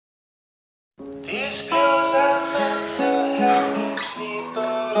These pills are meant to help me sleep,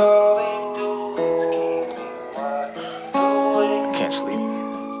 but all they do is keep me wide awake. I can't sleep.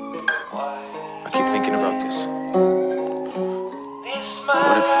 I keep thinking about this.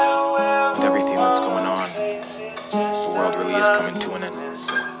 What if, with everything that's going on, the world really is coming to an end?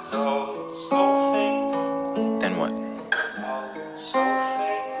 Then what?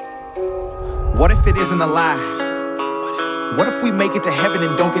 What if it isn't a lie? What if we make it to heaven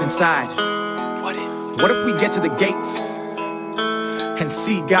and don't get inside? What if we get to the gates and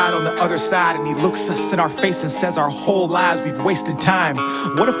see God on the other side, and He looks us in our face and says our whole lives we've wasted time?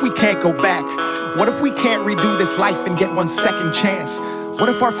 What if we can't go back? What if we can't redo this life and get one second chance? What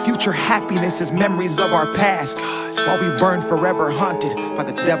if our future happiness is memories of our past, while we burn forever haunted by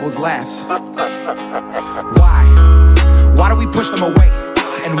the devil's laughs? Why? Why do we push them away?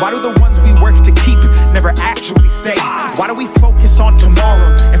 And why do the ones we work to keep never actually stay? Why do we focus on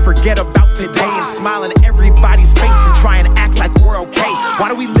tomorrow and forget about today, and smile in everybody's face and try and act like we're okay? Why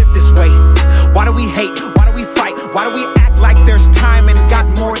do we live this way? Why do we hate? Why do we fight? Why do we act like there's time and got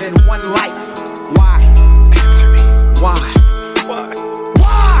more than one life? Why? Answer me. Why? Why?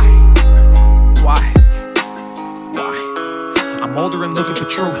 Why? Why? I'm older and looking for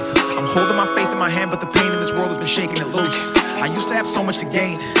truth. I'm holding my faith in my hand, but the pain in this world has been shaking it loose. I used to have so much to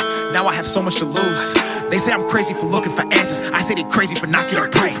gain, now I have so much to lose. They say I'm crazy for looking for answers, I say they're crazy for not getting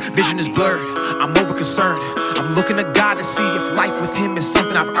proof. Vision is blurred, I'm over concerned. I'm looking to God to see if life with Him is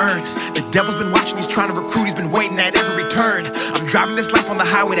something I've earned. The devil's been watching, he's trying to recruit, he's been waiting at every turn. I'm driving this life on the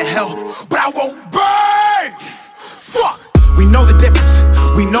highway to hell, but I won't burn! Fuck! We know the difference,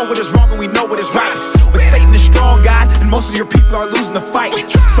 we know what is wrong and we know what is right. But Satan is strong, God, and most of your people are losing the fight.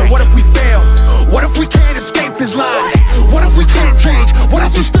 So what if we fail? What if we can't escape His lies? What if we can't change? What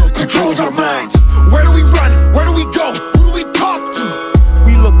if He still controls our minds? Where do we run? Where do we go? Who do we talk to?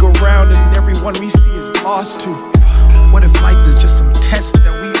 We look around and everyone we see is lost too. What if life is just some test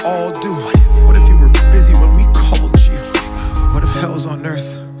that we all do? What if you were busy when we called you? What if hell's on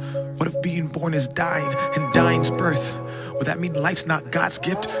earth? What if being born is dying and dying's birth? Would that mean life's not God's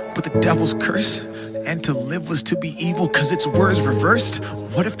gift, but the devil's curse? And to live was to be evil cause its words reversed?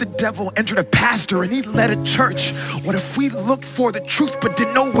 What if the devil entered a pastor and he led a church? What if we looked for the truth but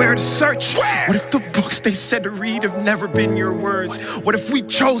didn't know where to search? What if the books they said to read have never been your words? What if we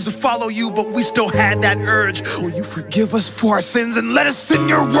chose to follow you but we still had that urge? Will you forgive us for our sins and let us in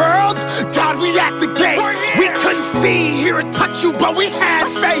your world? God, we at the gates. We couldn't see, hear, or touch you, but we had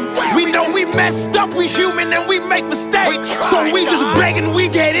faith. We know we messed up, we human and we make mistakes. So we just begging we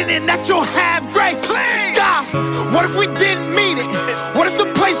get in and that you'll have grace. God, what if we didn't mean it? What if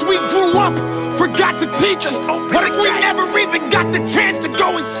the place we grew up forgot to teach us? What if we never even got the chance to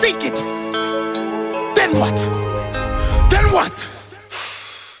go and seek it? Then what? Then what?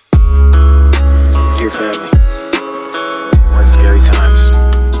 Dear family, one scary time.